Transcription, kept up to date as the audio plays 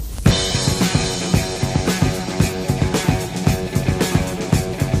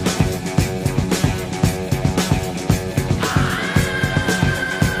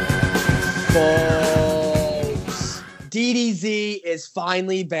BDZ is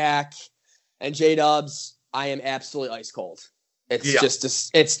finally back, and J-Dubs, I am absolutely ice cold.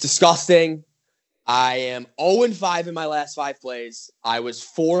 It's disgusting. I am 0-5 in my last 5 plays. I was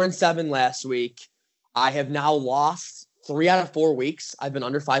 4-7 last week. I have now lost 3 out of 4 weeks. I've been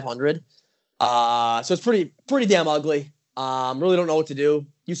under 500. So it's pretty damn ugly. Really don't know what to do.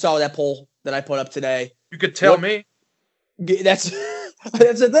 You saw that poll that I put up today. You could tell me. That's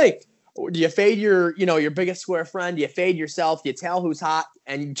the thing. Do you fade your biggest square friend? Do you fade yourself? Do you tell who's hot?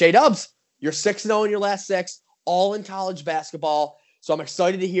 And J-Dubs, you're 6-0 in your last 6, all in college basketball. So I'm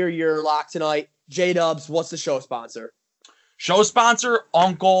excited to hear your lock tonight. J-Dubs, what's the show sponsor? Show sponsor,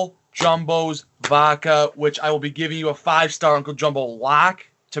 Uncle Jumbo's Vodka, which I will be giving you a 5-star Uncle Jumbo lock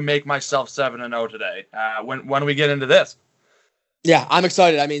to make myself 7-0 today. When do we get into this? Yeah, I'm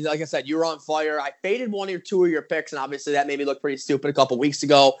excited. I mean, like I said, you were on fire. I faded 1 or 2 of your picks, and obviously that made me look pretty stupid a couple weeks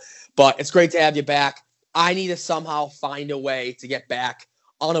ago. But it's great to have you back. I need to somehow find a way to get back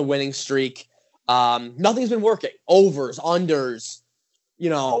on a winning streak. Nothing's been working. Overs, unders,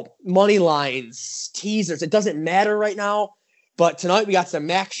 money lines, teasers. It doesn't matter right now. But tonight we got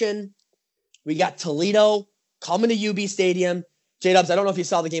some action. We got Toledo coming to UB Stadium. J-Dubs, I don't know if you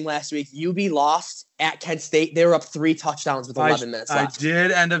saw the game last week. UB lost at Kent State. They were up 3 touchdowns with 11 minutes left. I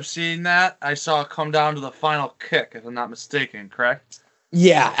did end up seeing that. I saw it come down to the final kick, if I'm not mistaken, correct?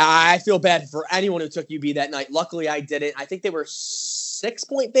 Yeah, I feel bad for anyone who took UB that night. Luckily, I didn't. I think they were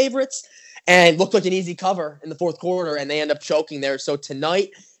 6-point favorites and looked like an easy cover in the fourth quarter, and they end up choking there. So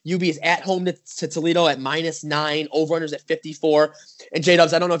tonight, UB is at home to Toledo at -9, over-unders at 54. And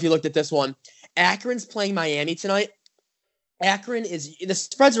J-Dubs, I don't know if you looked at this one. Akron's playing Miami tonight. Akron the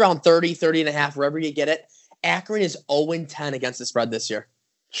spread's around 30.5, wherever you get it. Akron is 0-10 against the spread this year.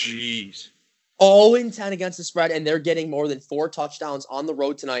 Jeez. 0-10 against the spread, and they're getting more than 4 touchdowns on the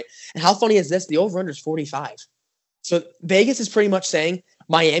road tonight. And how funny is this? The over-under is 45. So Vegas is pretty much saying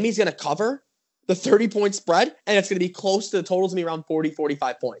Miami's going to cover the 30-point spread, and it's going to be close to the totals, going to be around 40,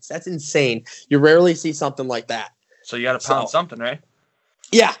 45 points. That's insane. You rarely see something like that. So you got to pound something, right?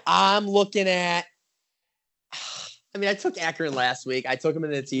 Yeah, I'm looking at – I took Akron last week. I took them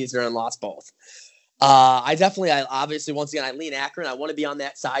in the teaser and lost both. Obviously, once again, I lean Akron. I want to be on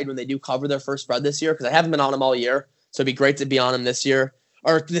that side when they do cover their first spread this year because I haven't been on them all year. So it'd be great to be on them this year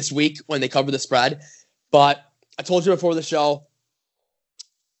or this week when they cover the spread. But I told you before the show,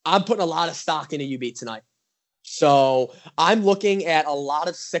 I'm putting a lot of stock into UB tonight. So I'm looking at a lot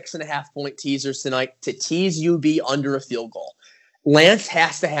of 6.5-point teasers tonight to tease UB under a field goal. Lance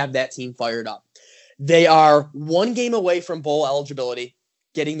has to have that team fired up. They are 1 game away from bowl eligibility,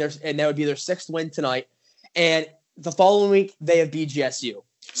 and that would be their 6th win tonight. And the following week, they have BGSU.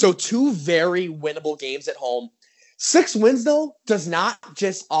 So 2 very winnable games at home. 6 wins, though, does not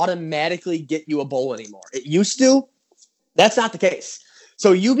just automatically get you a bowl anymore. It used to. That's not the case.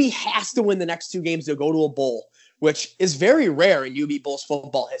 So UB has to win the next 2 games to go to a bowl, which is very rare in UB Bulls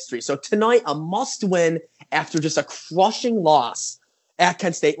football history. So tonight, a must-win after just a crushing loss at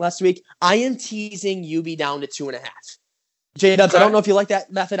Kent State last week. I am teasing UB down to 2.5. J-Dubs, I don't know if you like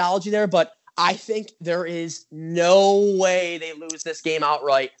that methodology there, but I think there is no way they lose this game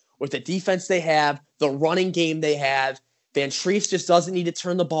outright with the defense they have, the running game they have. Van Treese just doesn't need to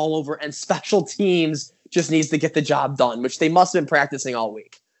turn the ball over, and special teams just needs to get the job done, which they must have been practicing all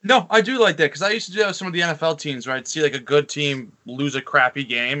week. No, I do like that because I used to do that with some of the NFL teams, right? See like a good team lose a crappy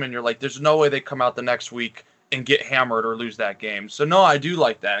game, and you're like, there's no way they come out the next week and get hammered or lose that game. So, no, I do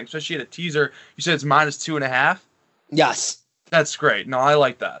like that, especially at a teaser. You said it's -2.5? Yes. That's great. No, I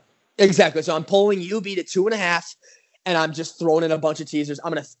like that. Exactly. So I'm pulling UB to 2.5, and I'm just throwing in a bunch of teasers.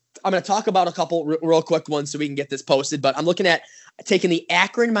 I'm gonna talk about a couple real quick ones so we can get this posted. But I'm looking at taking the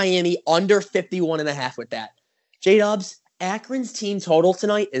Akron Miami under 51.5 with that. J-Dubs, Akron's team total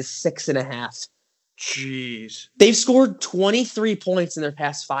tonight is 6.5. Jeez. They've scored 23 points in their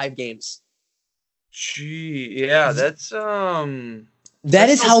past 5 games. Gee, yeah, that's that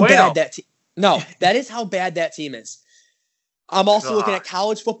is how bad that team. No, that is how bad that team is. I'm also looking at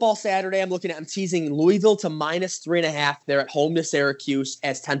college football Saturday. I'm teasing Louisville to -3.5. They're at home to Syracuse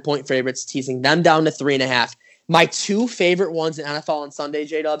as 10-point favorites, teasing them down to 3.5. My 2 favorite ones in NFL on Sunday,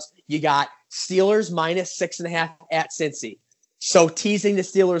 J-Dubs, you got Steelers -6.5 at Cincy. So teasing the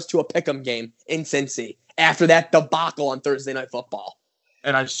Steelers to a pick'em game in Cincy after that debacle on Thursday Night Football.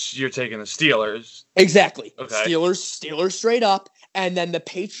 And you're taking the Steelers. Exactly. Okay. Steelers straight up. And then the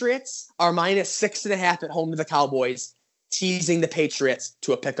Patriots are -6.5 at home to the Cowboys, teasing the Patriots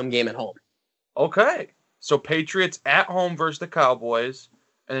to a pick'em game at home. Okay. So Patriots at home versus the Cowboys.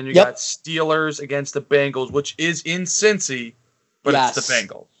 And then you got Steelers against the Bengals, which is in Cincy, but it's the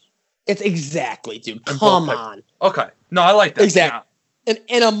Bengals. It's exactly, dude. Come on. Okay. No, I like that. Exactly. Yeah.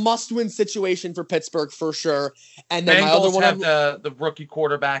 And a must-win situation for Pittsburgh for sure. And then my other Bengals one, have the rookie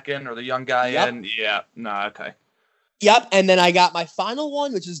quarterback in or the young guy in. Yeah. No, okay. Yep. And then I got my final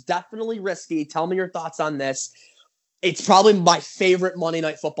one, which is definitely risky. Tell me your thoughts on this. It's probably my favorite Monday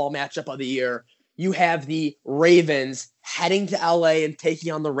Night Football matchup of the year. You have the Ravens heading to LA and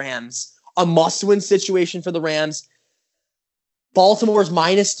taking on the Rams. A must-win situation for the Rams. Baltimore's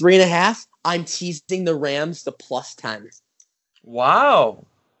 -3.5. I'm teasing the Rams to +10. Wow.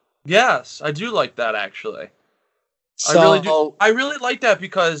 Yes, I do like that actually. So, I really do. I really like that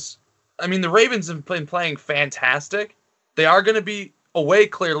because, I mean, the Ravens have been playing fantastic. They are going to be away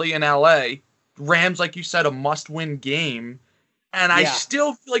clearly in LA. Rams, like you said, a must-win game. And I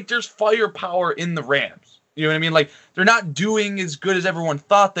still feel like there's firepower in the Rams. You know what I mean? Like, they're not doing as good as everyone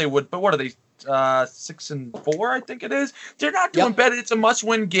thought they would. But what are they? 6-4, I think it is. They're not doing bad. It's a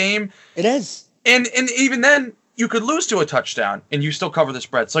must-win game. It is. And even then, you could lose to a touchdown and you still cover the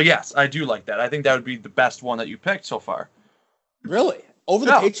spread. So, yes, I do like that. I think that would be the best one that you picked so far. Really? Over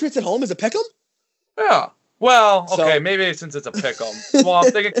the Patriots at home as a pick'em? Yeah. Well, okay, maybe since it's a pick'em. Well,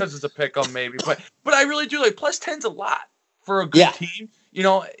 I'm thinking because it's a pick'em, maybe. But I really do like +10's a lot for a good team. You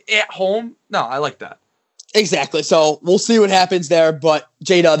know, at home. No, I like that. Exactly. So we'll see what happens there. But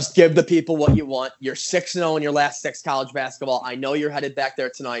J-Dubs, give the people what you want. You're 6-0 in your last 6 college basketball. I know you're headed back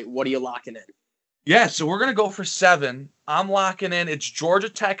there tonight. What are you locking in? Yeah, so we're going to go for 7. I'm locking in. It's Georgia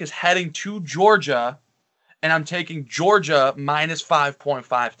Tech is heading to Georgia, and I'm taking Georgia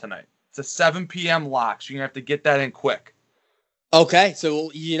 -5.5 tonight. It's a 7 p.m. lock, so you're going to have to get that in quick. Okay, so,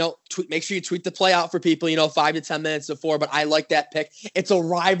 make sure you tweet the play out for people, 5 to 10 minutes before, but I like that pick. It's a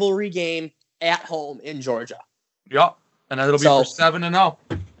rivalry game at home in Georgia. Yep, and it'll be for 7-0.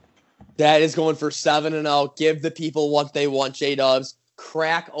 That is going for 7-0. Give the people what they want, J-Dubs.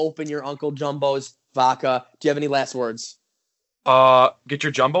 Crack open your Uncle Jumbo's vodka. Do you have any last words? Get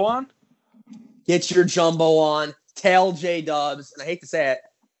your jumbo on? Get your jumbo on. Tell J-Dubs. And I hate to say it,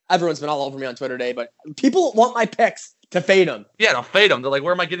 everyone's been all over me on Twitter today, but people want my picks to fade them. Yeah, don't fade them. They're like,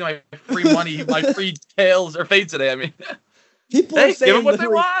 where am I getting my free money, my free tails or fade today? I mean, people are saying give them what they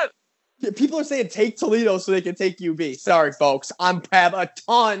want. People are saying take Toledo so they can take UB. Sorry, folks. I have a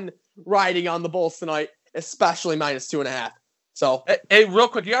ton riding on the Bulls tonight, especially -2.5. So, hey, real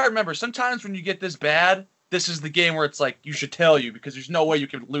quick, you gotta remember, sometimes when you get this bad, this is the game where it's like you should tell you because there's no way you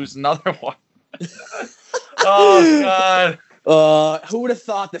can lose another one. Oh God! Who would have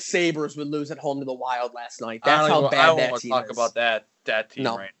thought the Sabres would lose at home to the Wild last night? That's how bad that team is. I don't want to talk about that team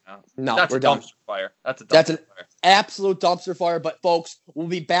right now. No, that's we're a done. dumpster fire. That's an absolute dumpster fire. But folks, we'll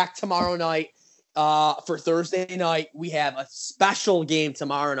be back tomorrow night. For Thursday night, we have a special game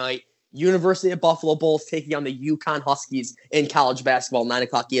tomorrow night. University of Buffalo Bulls taking on the UConn Huskies in college basketball, 9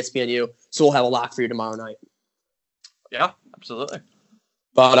 o'clock ESPNU. So we'll have a lock for you tomorrow night. Yeah, absolutely.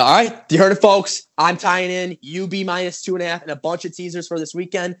 But all right, you heard it, folks. I'm tying in UB -2.5 and a bunch of teasers for this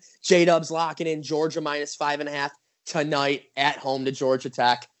weekend. J-Dubs locking in Georgia -5.5 tonight at home to Georgia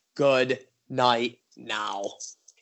Tech. Good night now.